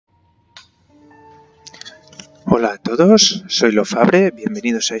Hola a todos, soy Lofabre,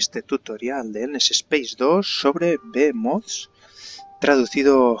 bienvenidos a este tutorial de Space 2 sobre behemoths,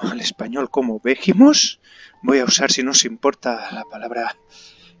 traducido al español como bégimos. Voy a usar, si no os importa, la palabra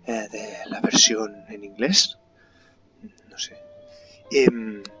de la versión en inglés, no sé.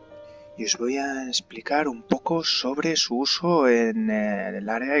 Y os voy a explicar un poco sobre su uso en el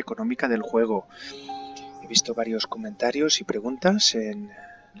área económica del juego. He visto varios comentarios y preguntas en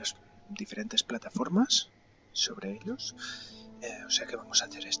las diferentes plataformas sobre ellos, o sea que vamos a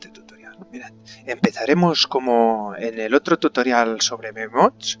hacer este tutorial. Mirad, empezaremos como en el otro tutorial sobre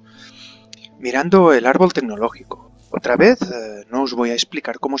behemoths, mirando el árbol tecnológico. Otra vez, no os voy a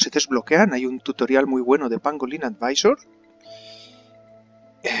explicar cómo se desbloquean, hay un tutorial muy bueno de Pangolin Advisor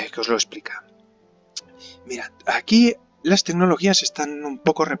que os lo explica. Mirad, aquí las tecnologías están un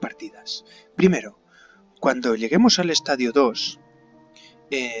poco repartidas. Primero, cuando lleguemos al estadio 2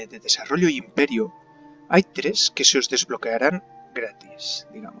 de desarrollo y imperio, hay 3 que se os desbloquearán gratis,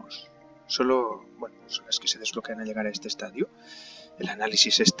 digamos. Solo, bueno, son las que se desbloquean al llegar a este estadio. El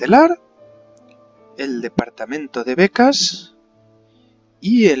análisis estelar, el departamento de becas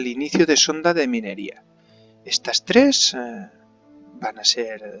y el inicio de sonda de minería. Estas 3 van a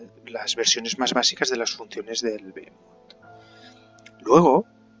ser las versiones más básicas de las funciones del behemoth. Luego,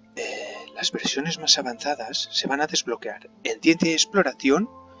 las versiones más avanzadas se van a desbloquear en ciencia y exploración.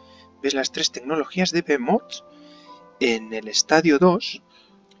 ¿Ves las 3 tecnologías de behemoth? En el estadio 2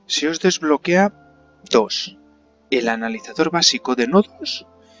 se os desbloquea 2. El analizador básico de nodos,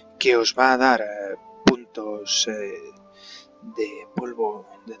 que os va a dar puntos de polvo,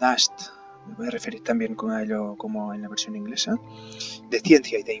 de dust, me voy a referir también a ello como en la versión inglesa, de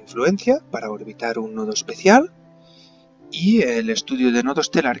ciencia y de influencia para orbitar un nodo especial, y el estudio de nodo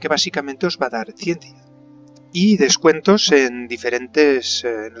estelar, que básicamente os va a dar ciencia y descuentos en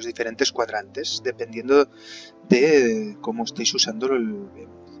los diferentes cuadrantes, dependiendo de cómo estéis usando el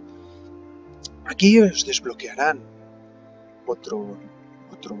behemoth. Aquí os desbloquearán otro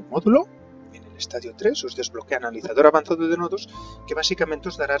módulo. En el estadio 3 os desbloquea analizador avanzado de nodos, que básicamente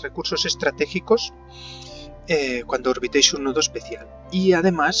os dará recursos estratégicos cuando orbitéis un nodo especial. Y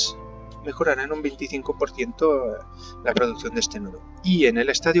además mejorará en un 25% la producción de este nodo. Y en el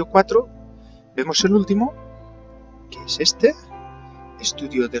estadio 4 vemos el último, que es este,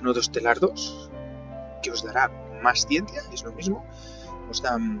 estudio de nodo estelar 2, que os dará más ciencia, es lo mismo, os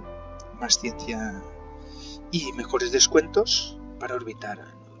da más ciencia y mejores descuentos para orbitar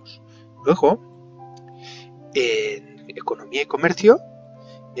nodos. Luego, en economía y comercio,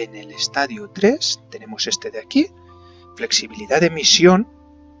 en el estadio 3 tenemos este de aquí, flexibilidad de misión,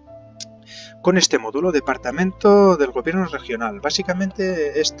 con este módulo, departamento del gobierno regional.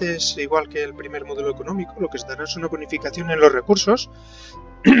 Básicamente este es igual que el primer módulo económico, lo que os dará es una bonificación en los recursos,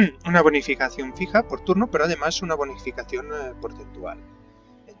 una bonificación fija por turno, pero además una bonificación porcentual.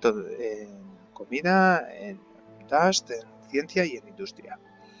 En todo, en comida, en dust, en ciencia y en industria.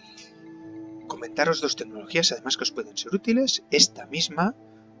 Comentaros 2 tecnologías además que os pueden ser útiles. Esta misma,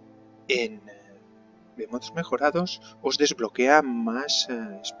 en behemoths mejorados, os desbloquea más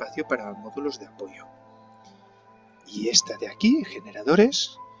espacio para módulos de apoyo. Y esta de aquí,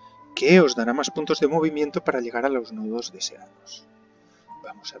 generadores, que os dará más puntos de movimiento para llegar a los nodos deseados.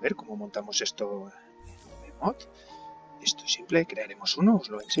 Vamos a ver cómo montamos esto en behemoth. Esto es simple, crearemos uno, os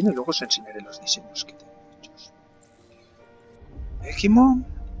lo enseño y luego os enseñaré los diseños que tengo hechos. Bégimo,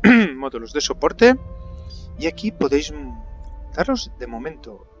 módulos de soporte, y aquí podéis daros de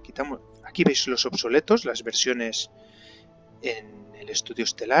momento, aquí veis los obsoletos, las versiones en el estudio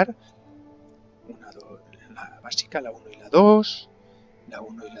estelar, la básica, la 1 y la 2, la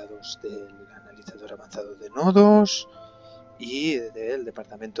 1 y la 2 del analizador avanzado de nodos y del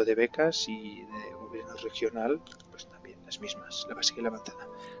departamento de becas y de gobierno regional, pues también las mismas, la básica y la avanzada.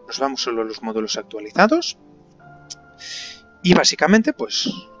 Nos vamos solo a los módulos actualizados y básicamente pues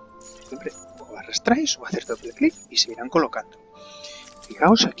siempre o arrastráis o hacer doble clic y se irán colocando.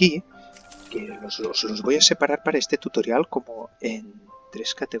 Fijaos aquí que los voy a separar para este tutorial como en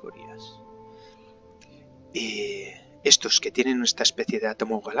 3 categorías. Estos que tienen esta especie de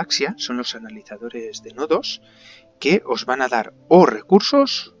átomo o galaxia son los analizadores de nodos, que os van a dar o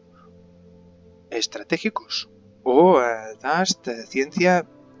recursos estratégicos o dust, ciencia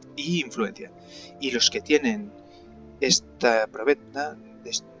y influencia. Y los que tienen esta probeta,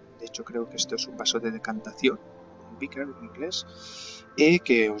 de hecho creo que esto es un vaso de decantación, un beaker en inglés,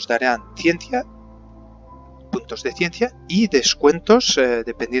 que os darán ciencia, puntos de ciencia y descuentos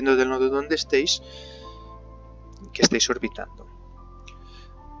dependiendo del nodo donde estéis, que estéis orbitando.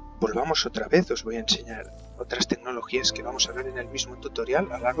 Volvamos otra vez, os voy a enseñar otras tecnologías que vamos a ver en el mismo tutorial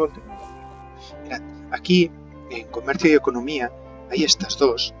al árbol tecnológico. Mirad, aquí en comercio y economía hay estas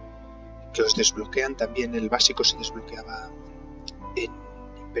dos que os desbloquean. También el básico se desbloqueaba en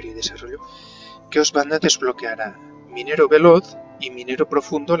Imperio y Desarrollo, que os van a desbloquear a minero veloz y minero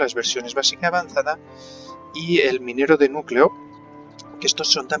profundo, las versiones básica y avanzada, y el minero de núcleo, que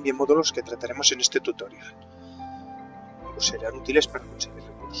estos son también módulos que trataremos en este tutorial. Os serán útiles para conseguir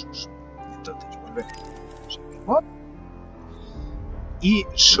recursos. Entonces, volvemos. Y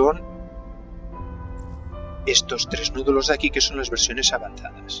son estos tres módulos de aquí que son las versiones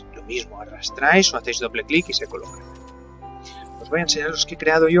avanzadas. Lo mismo, arrastráis o hacéis doble clic y se colocan. Os voy a enseñar los que he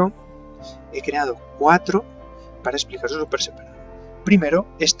creado yo. He creado 4 para explicaros por separado. Primero,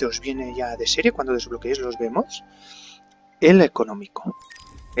 este os viene ya de serie cuando desbloqueéis los behemoths. El económico.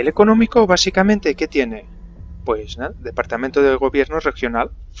 El económico básicamente, ¿qué tiene? Pues nada, departamento de gobierno regional,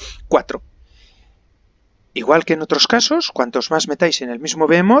 4. Igual que en otros casos, cuantos más metáis en el mismo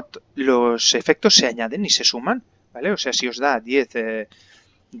behemoth, los efectos se añaden y se suman, ¿vale? O sea, si os da 10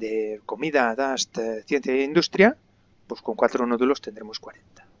 de comida, dust, ciencia e industria, pues con 4 módulos tendremos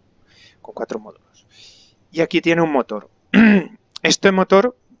 40. Con 4 módulos. Y aquí tiene un motor. Este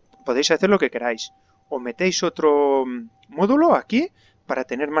motor podéis hacer lo que queráis. O metéis otro módulo aquí para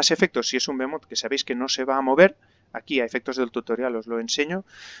tener más efectos. Si es un behemoth que sabéis que no se va a mover, aquí a efectos del tutorial os lo enseño,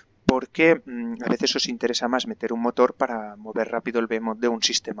 porque a veces os interesa más meter un motor para mover rápido el behemoth de un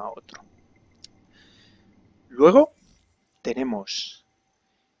sistema a otro. Luego tenemos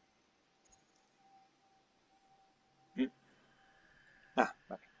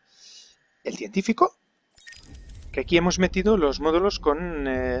vale, el científico, que aquí hemos metido los módulos con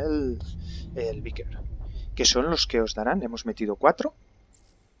el Vicker, que son los que os darán, hemos metido 4,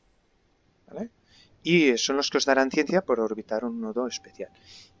 ¿vale? Y son los que os darán ciencia por orbitar un nodo especial.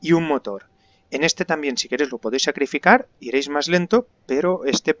 Y un motor. En este también, si queréis, lo podéis sacrificar, iréis más lento, pero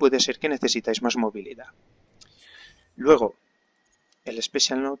este puede ser que necesitáis más movilidad. Luego, el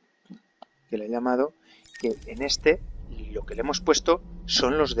Special Node, que le he llamado, que en este lo que le hemos puesto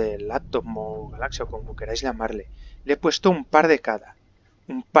son los del átomo, galaxia o como queráis llamarle. Le he puesto un par de cada.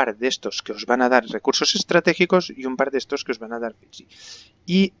 Un par de estos que os van a dar recursos estratégicos y un par de estos que os van a dar PG.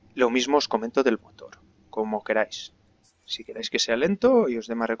 Y lo mismo os comento del motor, como queráis. Si queráis que sea lento y os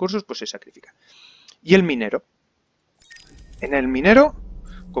dé más recursos, pues se sacrifica. Y el minero. En el minero,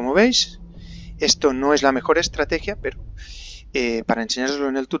 como veis, esto no es la mejor estrategia, pero para enseñároslo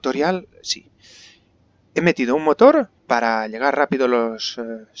en el tutorial, sí. He metido un motor para llegar rápido a los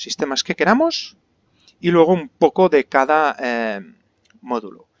sistemas que queramos y luego un poco de cada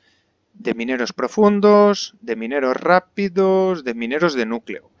módulo. De mineros profundos, de mineros rápidos, de mineros de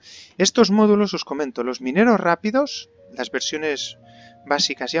núcleo. Estos módulos, os comento, los mineros rápidos, las versiones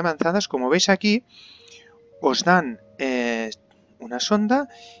básicas y avanzadas, como veis aquí, os dan una sonda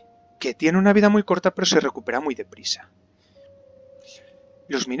que tiene una vida muy corta pero se recupera muy deprisa.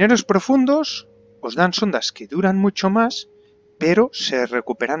 Los mineros profundos os dan sondas que duran mucho más, pero se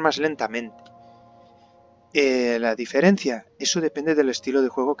recuperan más lentamente. La diferencia, eso depende del estilo de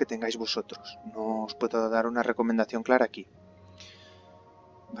juego que tengáis vosotros. No os puedo dar una recomendación clara aquí.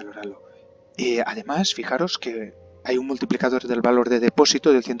 Valoradlo. Además, fijaros que hay un multiplicador del valor de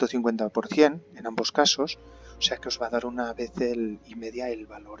depósito del 150% en ambos casos, o sea que os va a dar una vez y media el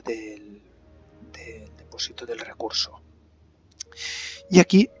valor del depósito del recurso. Y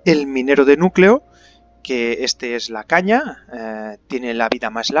aquí el minero de núcleo, que este es la caña, tiene la vida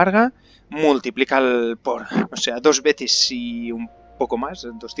más larga, multiplica por, o sea, 2 veces y un poco más,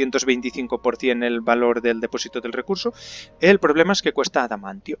 225% el valor del depósito del recurso. El problema es que cuesta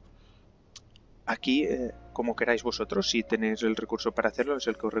adamantio. Aquí, como queráis vosotros, si tenéis el recurso para hacerlo, es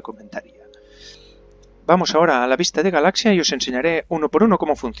el que os recomendaría. Vamos ahora a la vista de galaxia y os enseñaré uno por uno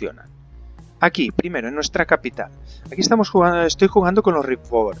cómo funciona. Aquí, primero, en nuestra capital. Aquí estoy jugando con los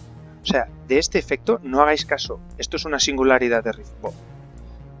Riftboard. O sea, de este efecto no hagáis caso. Esto es una singularidad de Riftboard.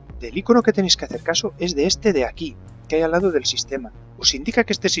 Del icono que tenéis que hacer caso es de este de aquí, que hay al lado del sistema. Os indica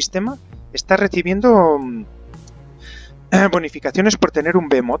que este sistema está recibiendo bonificaciones por tener un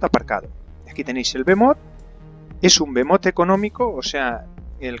behemoth aparcado. Aquí tenéis el behemoth. Es un behemoth económico, o sea,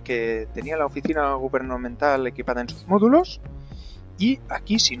 el que tenía la oficina gubernamental equipada en sus módulos. Y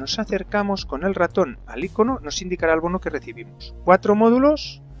aquí, si nos acercamos con el ratón al icono, nos indicará el bono que recibimos. 4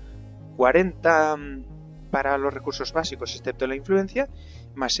 módulos, 40 para los recursos básicos, excepto la influencia,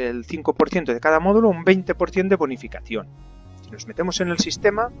 más el 5% de cada módulo, un 20% de bonificación. Si nos metemos en el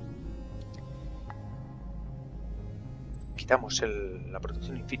sistema, quitamos la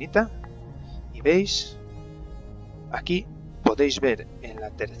producción infinita y veis, aquí podéis ver en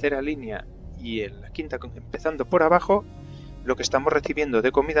la tercera línea y en la quinta, empezando por abajo, lo que estamos recibiendo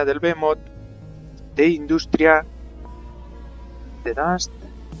de comida del behemoth de industria, de dust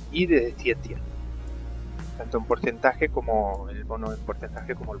y de ciencia, tanto en porcentaje como el bono en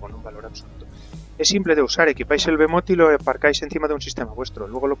porcentaje como el bono en valor absoluto. Es simple de usar, equipáis el behemoth y lo aparcáis encima de un sistema vuestro,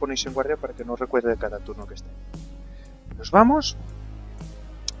 luego lo ponéis en guardia para que no os recuerde cada turno que esté. Nos vamos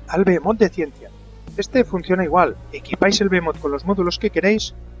al behemoth de ciencia. Este funciona igual, equipáis el behemoth con los módulos que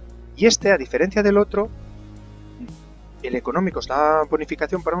queréis y este, a diferencia del otro, el económico os da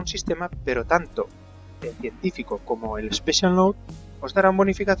bonificación para un sistema, pero tanto el científico como el special node os darán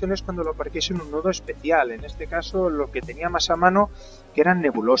bonificaciones cuando lo aparquéis en un nodo especial, en este caso lo que tenía más a mano, que eran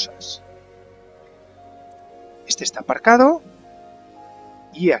nebulosas. Este está aparcado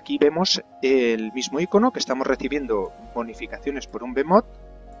y aquí vemos el mismo icono que estamos recibiendo bonificaciones por un behemoth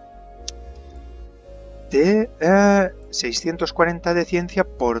de 640 de ciencia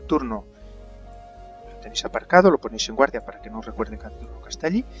por turno. Lo tenéis aparcado, lo ponéis en guardia para que no os recuerde cada turno que está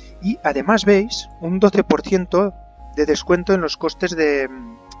allí y además veis un 12% de descuento en los costes de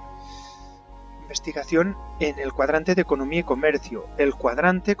investigación en el cuadrante de economía y comercio. El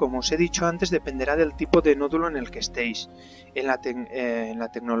cuadrante, como os he dicho antes, dependerá del tipo de nódulo en el que estéis. En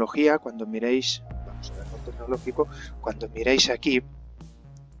la tecnología, cuando miréis, vamos a ver lo tecnológico, cuando miréis aquí,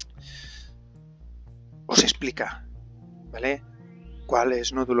 os explica, ¿vale?,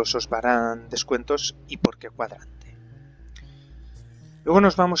 cuáles nódulos os darán descuentos y por qué cuadrante. Luego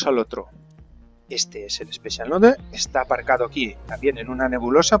nos vamos al otro. Este es el Special Node, está aparcado aquí también en una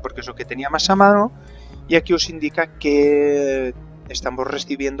nebulosa porque es lo que tenía más a mano y aquí os indica que estamos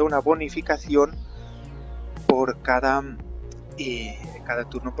recibiendo una bonificación por cada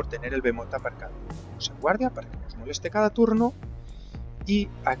turno por tener el behemoth aparcado. Vamos en guardia para que nos moleste cada turno y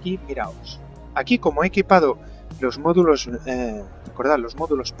aquí miraos, aquí como he equipado los módulos, recordad, los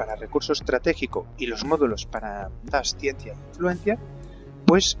módulos para recurso estratégico y los módulos para das, ciencia e influencia,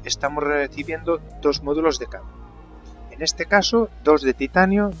 pues estamos recibiendo dos módulos de cada. En este caso, 2 de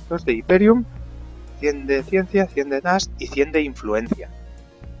titanio, 2 de hyperium, 100 de ciencia, 100 de dust y 100 de influencia.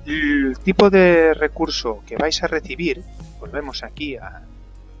 El tipo de recurso que vais a recibir, volvemos aquí al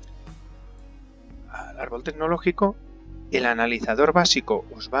árbol tecnológico, el analizador básico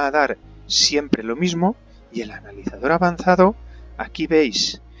os va a dar siempre lo mismo y el analizador avanzado, aquí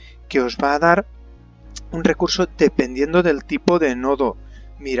veis que os va a dar un recurso dependiendo del tipo de nodo.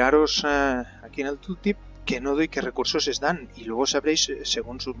 Miraros aquí en el tooltip qué nodo y qué recursos os dan y luego sabréis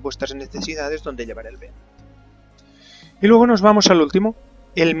según vuestras necesidades dónde llevar el behemoth. Y luego nos vamos al último,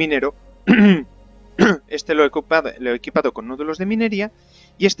 el minero. Este lo he equipado con nódulos de minería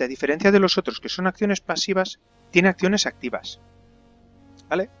y este, a diferencia de los otros que son acciones pasivas, tiene acciones activas.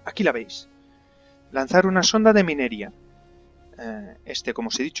 ¿Vale? Aquí la veis. Lanzar una sonda de minería. Este, como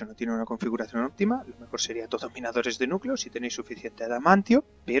os he dicho, no tiene una configuración óptima. Lo mejor sería todos minadores de núcleo si tenéis suficiente adamantio,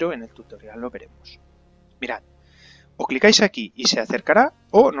 pero en el tutorial lo veremos. Mirad, o clicáis aquí y se acercará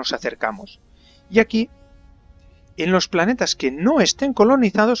o nos acercamos. Y aquí, en los planetas que no estén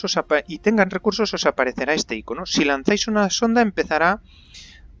colonizados y tengan recursos, os aparecerá este icono. Si lanzáis una sonda empezará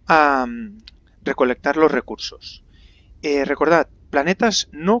a recolectar los recursos. Recordad, planetas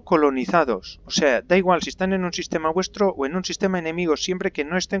no colonizados, o sea, da igual si están en un sistema vuestro o en un sistema enemigo, siempre que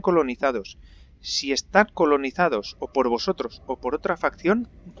no estén colonizados. Si están colonizados o por vosotros o por otra facción,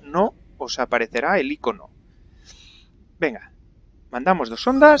 no os aparecerá el icono. Venga, mandamos 2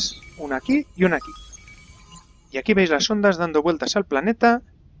 sondas, una aquí y una aquí. Y aquí veis las sondas dando vueltas al planeta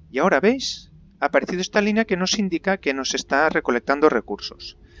y ahora veis, ha aparecido esta línea que nos indica que nos está recolectando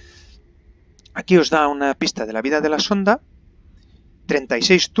recursos. Aquí os da una pista de la vida de la sonda,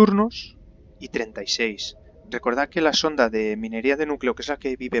 36 turnos y 36. Recordad que la sonda de minería de núcleo, que es la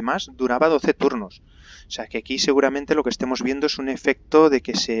que vive más, duraba 12 turnos. O sea que aquí seguramente lo que estemos viendo es un efecto de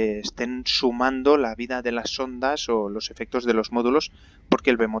que se estén sumando la vida de las sondas o los efectos de los módulos porque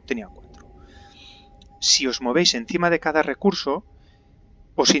el behemoth tenía 4. Si os movéis encima de cada recurso,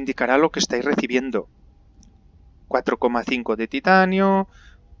 os indicará lo que estáis recibiendo. 4,5 de titanio,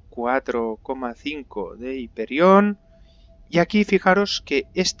 4,5 de hiperión. Y aquí fijaros que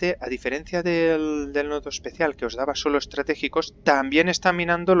este, a diferencia del nodo especial que os daba solo estratégicos, también está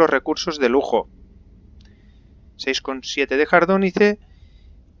minando los recursos de lujo. 6,7 de jardónice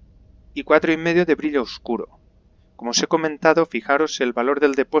y 4,5 de brillo oscuro. Como os he comentado, fijaros el valor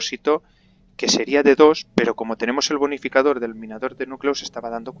del depósito, que sería de 2, pero como tenemos el bonificador del minador de núcleos, estaba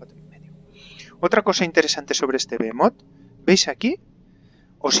dando 4,5. Otra cosa interesante sobre este behemoth, ¿veis aquí?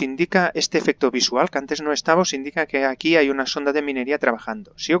 Os indica este efecto visual que antes no estaba, os indica que aquí hay una sonda de minería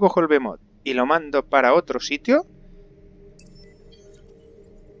trabajando. Si yo cojo el behemoth y lo mando para otro sitio,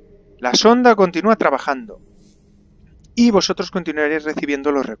 la sonda continúa trabajando y vosotros continuaréis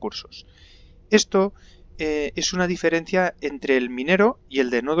recibiendo los recursos. Esto es una diferencia entre el minero y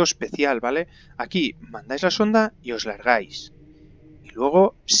el de nodo especial, ¿vale? Aquí mandáis la sonda y os largáis. Y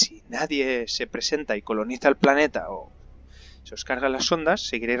luego, si nadie se presenta y coloniza el planeta o se os cargan las sondas,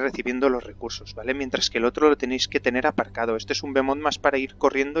 seguiréis recibiendo los recursos, ¿vale? Mientras que el otro lo tenéis que tener aparcado. Este es un behemoth más para ir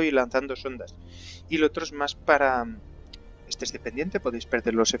corriendo y lanzando sondas. Y el otro es más para... Este es dependiente, podéis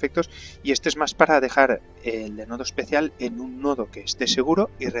perder los efectos. Y este es más para dejar el de nodo especial en un nodo que esté seguro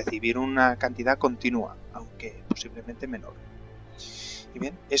y recibir una cantidad continua, aunque posiblemente menor. Y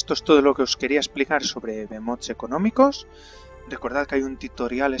bien, esto es todo lo que os quería explicar sobre behemoths económicos. Recordad que hay un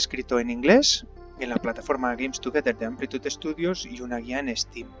tutorial escrito en inglés en la plataforma Games Together de Amplitude Studios y una guía en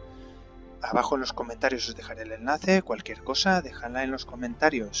Steam. Abajo en los comentarios os dejaré el enlace, cualquier cosa, dejadla en los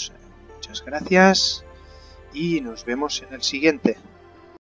comentarios. Muchas gracias y nos vemos en el siguiente.